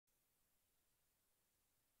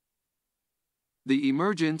The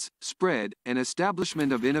emergence, spread, and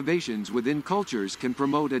establishment of innovations within cultures can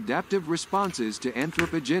promote adaptive responses to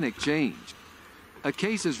anthropogenic change. A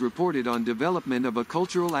case is reported on development of a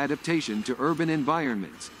cultural adaptation to urban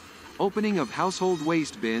environments. Opening of household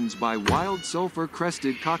waste bins by wild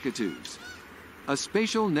sulfur-crested cockatoos. A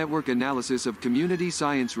spatial network analysis of community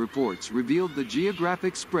science reports revealed the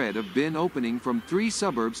geographic spread of bin opening from 3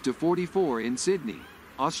 suburbs to 44 in Sydney,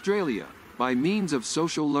 Australia, by means of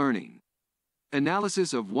social learning.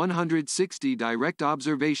 Analysis of 160 direct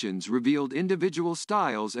observations revealed individual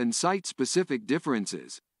styles and site-specific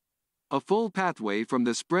differences. A full pathway from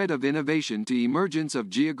the spread of innovation to emergence of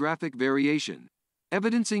geographic variation,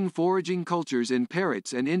 evidencing foraging cultures in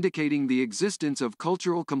parrots and indicating the existence of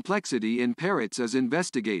cultural complexity in parrots is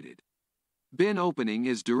investigated. Bin opening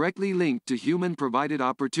is directly linked to human-provided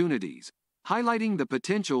opportunities, highlighting the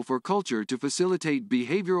potential for culture to facilitate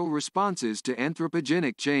behavioral responses to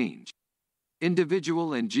anthropogenic change.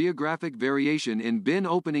 Individual and geographic variation in bin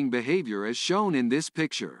opening behavior is shown in this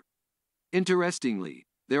picture. Interestingly,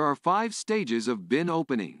 there are 5 stages of bin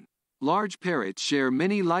opening. Large parrots share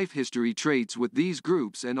many life history traits with these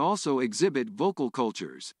groups and also exhibit vocal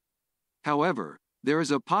cultures. However, there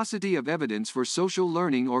is a paucity of evidence for social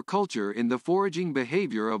learning or culture in the foraging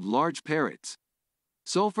behavior of large parrots.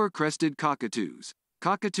 Sulfur-crested cockatoos,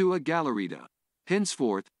 Cockatua gallerita.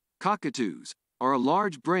 Henceforth, cockatoos are a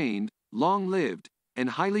large-brained, long-lived, and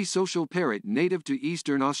highly social parrot native to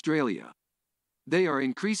eastern Australia. They are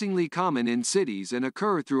increasingly common in cities and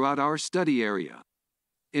occur throughout our study area.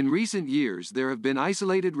 In recent years there have been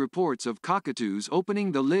isolated reports of cockatoos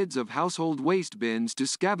opening the lids of household waste bins to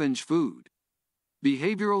scavenge food.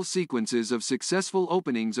 Behavioral sequences of successful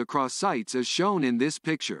openings across sites as shown in this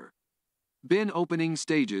picture. Bin opening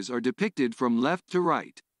stages are depicted from left to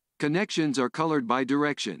right. Connections are colored by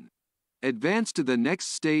direction. Advance to the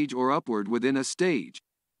next stage or upward within a stage,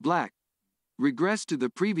 black. Regress to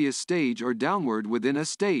the previous stage or downward within a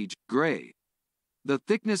stage, gray. The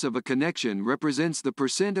thickness of a connection represents the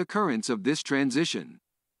percent occurrence of this transition.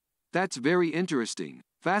 That's very interesting,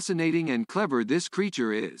 fascinating and clever this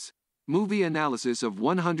creature is. Movie analysis of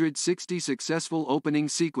 160 successful opening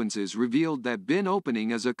sequences revealed that bin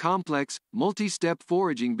opening is a complex, multi-step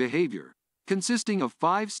foraging behavior, consisting of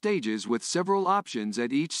 5 stages with several options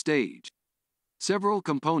at each stage. Several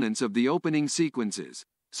components of the opening sequences,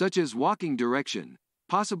 such as walking direction,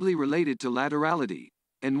 possibly related to laterality,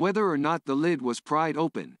 and whether or not the lid was pried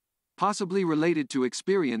open, possibly related to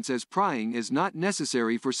experience as prying is not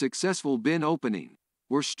necessary for successful bin opening,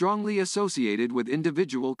 were strongly associated with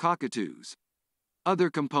individual cockatoos. Other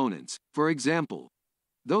components, for example,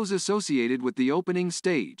 those associated with the opening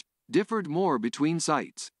stage, differed more between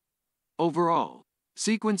sites. Overall,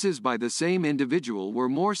 sequences by the same individual were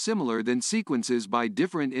more similar than sequences by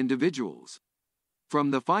different individuals.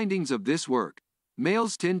 From the findings of this work,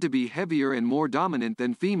 males tend to be heavier and more dominant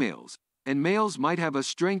than females, and males might have a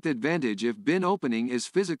strength advantage if bin opening is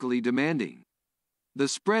physically demanding. The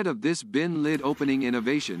spread of this bin lid opening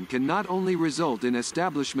innovation can not only result in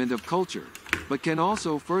establishment of culture, but can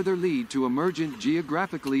also further lead to emergent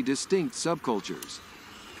geographically distinct subcultures.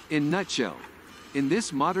 In nutshell, in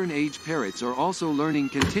this modern age parrots are also learning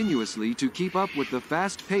continuously to keep up with the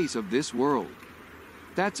fast pace of this world.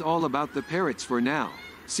 That's all about the parrots for now.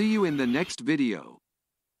 See you in the next video.